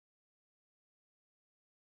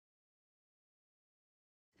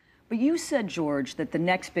But you said, George, that the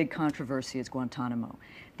next big controversy is Guantanamo.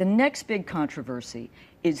 The next big controversy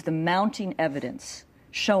is the mounting evidence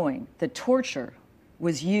showing that torture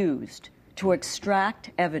was used to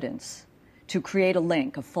extract evidence to create a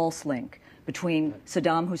link, a false link, between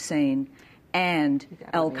Saddam Hussein and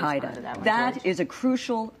al-Qaeda. That is a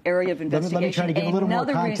crucial area of investigation. Let me try to give a little more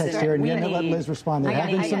context here, and then let Liz respond. There have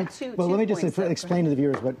been some, well, let me just explain to the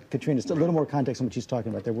viewers what Katrina, a little more context on what she's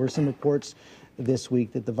talking about. There were some reports this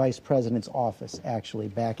week that the Vice President's office, actually,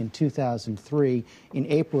 back in 2003, in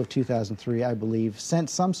April of 2003, I believe, sent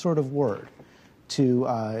some sort of word to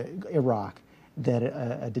Iraq that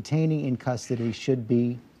a detainee in custody should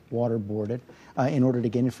be waterboarded in order to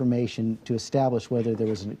get information to establish whether there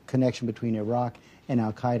was a connection between Iraq and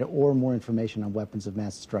al-Qaeda or more information on weapons of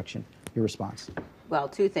mass destruction. Your response? Well,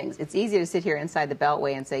 two things. It's easy to sit here inside the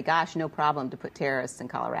Beltway and say, gosh, no problem to put terrorists in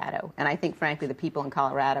Colorado. And I think, frankly, the people in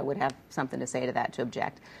Colorado would have something to say to that, to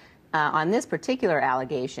object. On this particular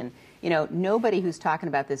allegation, you know, nobody who's talking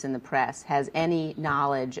about this in the press has any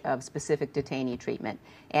knowledge of specific detainee treatment.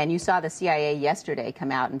 And you saw the CIA yesterday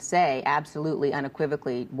come out and say, absolutely,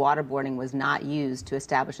 unequivocally, waterboarding was not used to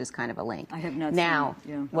establish this kind of a link. I have not now,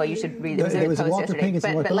 seen it. Yeah. Well, you should read the There was post Walter yesterday.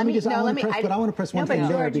 Pinkett, but let me just, I want to press one thing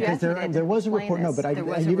there, because there was a report. No, but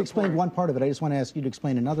you've explained one part of it. I just want to ask you to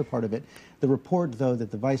explain another part of it. The report, though, that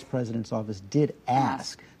the Vice President's office did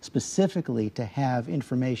ask specifically to have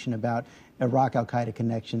information about Iraq al-Qaeda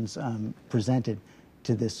connections presented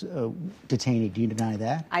to this detainee. Do you deny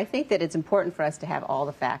that? I think that it's important for us to have all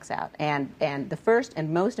the facts out. And the first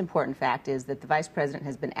and most important fact is that the Vice President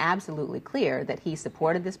has been absolutely clear that he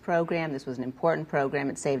supported this program. This was an important program.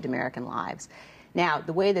 It saved American lives. Now,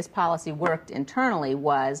 the way this policy worked internally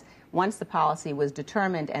was, once the policy was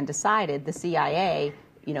determined and decided, the CIA,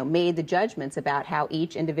 you know, made the judgments about how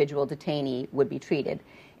each individual detainee would be treated.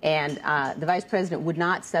 And the Vice President would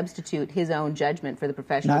not substitute his own judgment for the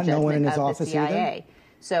professional judgment of the CIA. Either?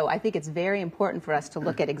 So I think it's very important for us to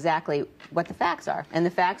look at exactly what the facts are. And the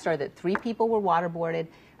facts are that 3 people were waterboarded.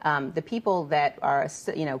 The people that are,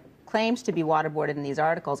 you know, claims to be waterboarded in these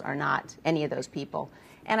articles are not any of those people.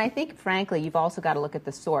 And I think, frankly, you've also got to look at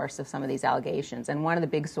the source of some of these allegations. And one of the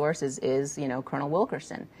big sources is, you know, Colonel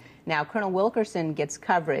Wilkerson. Now, Colonel Wilkerson gets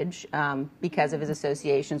coverage because of his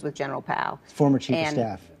associations with General Powell. Former Chief of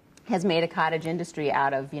Staff. Has made a cottage industry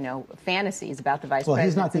out of, you know, fantasies about the Vice President. Well,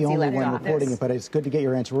 he's not the only one reporting it, but it's good to get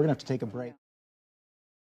your answer. We're going to have to take a break.